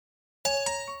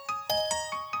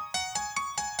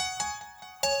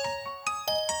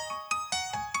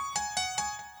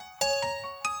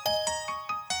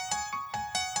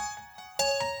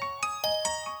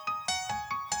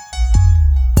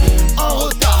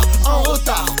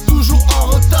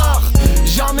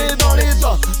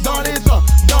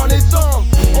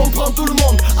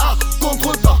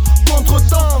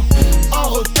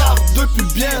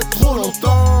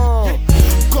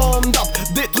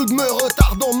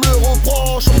me le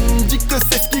reproche. On me dit que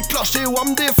c'est ce qui cloche et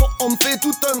ouam des fois on me fait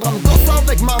tout un drame. Gosse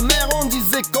avec ma mère on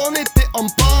disait qu'on était en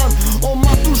panne. On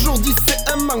m'a toujours dit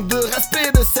c'est un manque de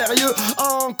respect, de sérieux.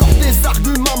 Encore des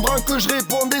arguments bruns que je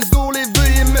réponds désolé,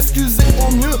 veuillez m'excuser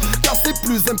au mieux, car c'est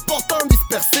plus important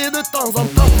disperser de temps en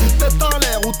temps. Tête en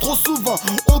l'air ou trop souvent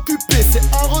occupé, c'est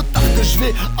en retard que je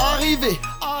vais arriver.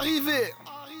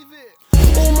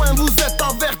 Au moins vous êtes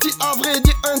avertis, à vrai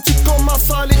dire un type comme ma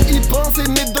salle y penser,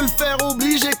 mais de le faire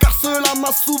obligé car cela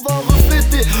m'a souvent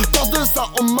reflété. Cause de ça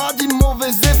on m'a dit mauvais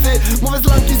effet, mauvaise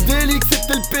langue qui se délique,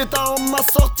 c'était le pétard. On m'a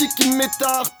sorti qui me mettait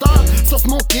en retard, sans se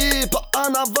moquer, pas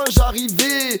en avant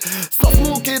j'arrivais. Sans se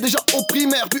moquer déjà au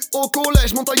primaire puis au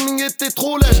collège, mon timing était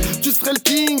trop léger. Tu serais le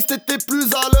king, c'était plus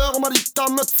à l'heure, on m'a dit ta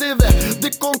meute sévère.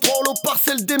 Des contrôles au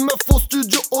partiel, des meufs au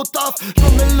studio, au taf.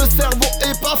 J'emmène le cerveau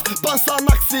et paf, pense en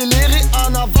accélérer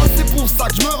en avant. C'est pour ça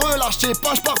que je me relâche et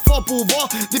penche parfois pour voir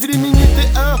des fémininités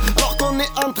alors qu'on est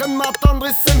en train de m'attendre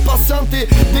et s'impatienter.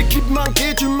 Des clips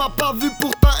manqués, tu m'as pas vu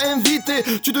pourtant invité.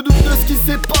 Tu te doutes de ce qui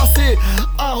s'est passé.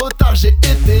 En retard j'ai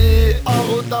été,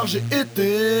 en retard j'ai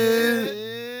été.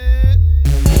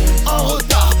 En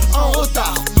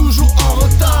retard, toujours en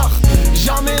retard.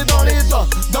 Jamais dans les temps,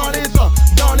 dans les temps,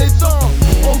 dans les temps.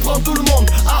 On prend tout le monde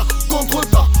à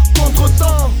contre-temps,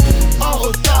 contre-temps. En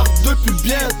retard depuis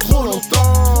bien trop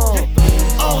longtemps.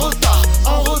 En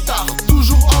retard,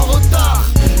 toujours en retard.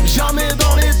 Jamais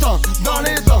dans les temps, dans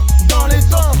les temps, dans les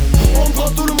temps. On prend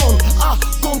tout le monde à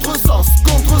contresens,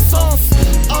 contresens.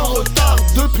 En retard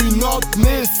depuis notre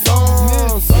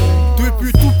naissance.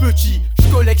 Depuis tout petit, je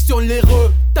collectionne les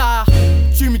retards.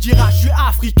 Tu me diras, je suis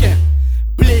africain,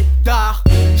 blédard.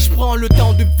 Je prends le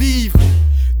temps de vivre,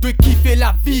 de kiffer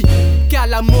la vie, car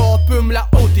la mort peut me la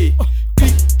ôter.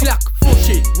 Clic, clac,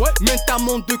 fauché, mets ta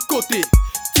montre de côté.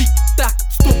 Tic, tac,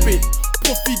 stoppé.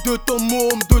 Profite de ton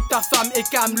môme, de ta femme et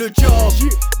calme le job.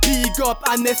 Big up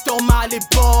à Nestor Mal et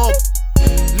Bob.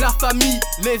 La famille,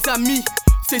 les amis,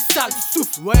 c'est ça le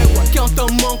souffle. Quand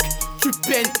t'en manques, tu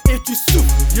peines et tu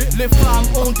souffres. Les femmes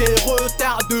ont des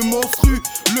retards de monstrueux.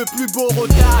 Le plus beau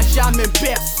retard jamais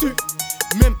perçu.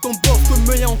 Même ton boss te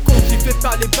met en compte. J'ai fait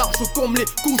pas les barjots comme les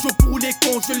couteaux pour les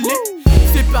congeler.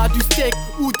 C'est pas du steak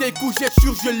ou des courgettes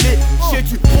surgelées. J'ai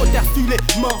du retard sur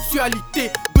les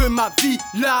mensualités de ma vie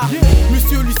là.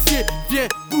 Monsieur l'huissier viens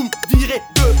boum virer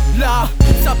de là.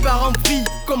 Ça part en vrille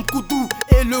comme Koudou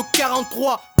et le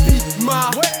 43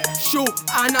 Bima. Chaud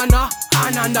anana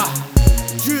anana.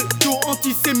 Judo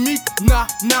antisémite na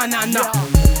na na na.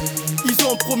 Ils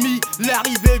ont promis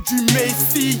l'arrivée du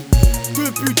Messie.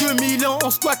 Depuis 2000 ans, on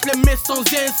squatte les mets sans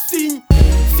insigne.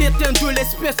 Certains de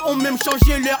l'espèce ont même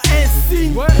changé leur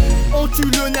insigne. On tue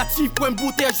le natif, point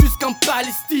bouteille jusqu'en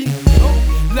Palestine.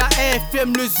 La haine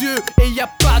ferme les yeux et y a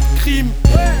pas de crime.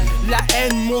 La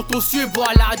haine monte aux cieux,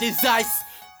 voilà des ice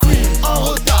cream. En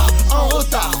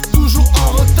retard, toujours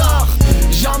en retard.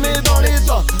 Jamais dans les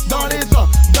temps, dans les temps,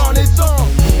 dans les temps.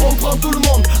 On prend tout le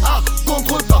monde à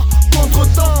contre-temps,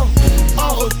 contre-temps.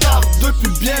 En retard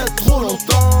depuis bien trop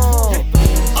longtemps.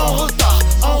 En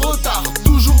retard,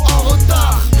 toujours en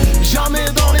retard. Jamais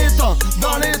dans les temps,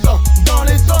 dans les temps, dans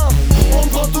les temps. On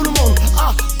prend tout le monde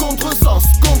à contresens,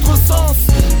 contresens.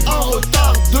 En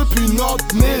retard depuis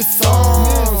notre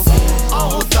naissance. En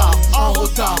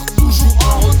retard, toujours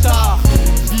en retard.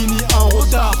 Vinir en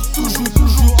retard,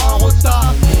 toujours en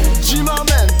retard.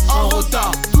 Jmyman en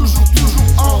retard, toujours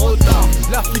en retard.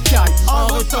 L'Africaille En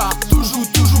retard, toujours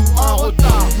en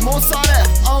retard. Mon salaire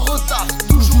en retard,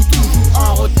 toujours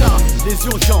en retard. les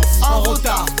urgences En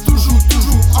retard, toujours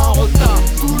en retard.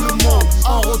 Tout le monde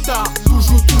en retard,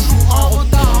 toujours en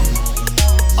retard.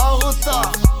 En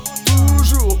retard,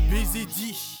 toujours. Busy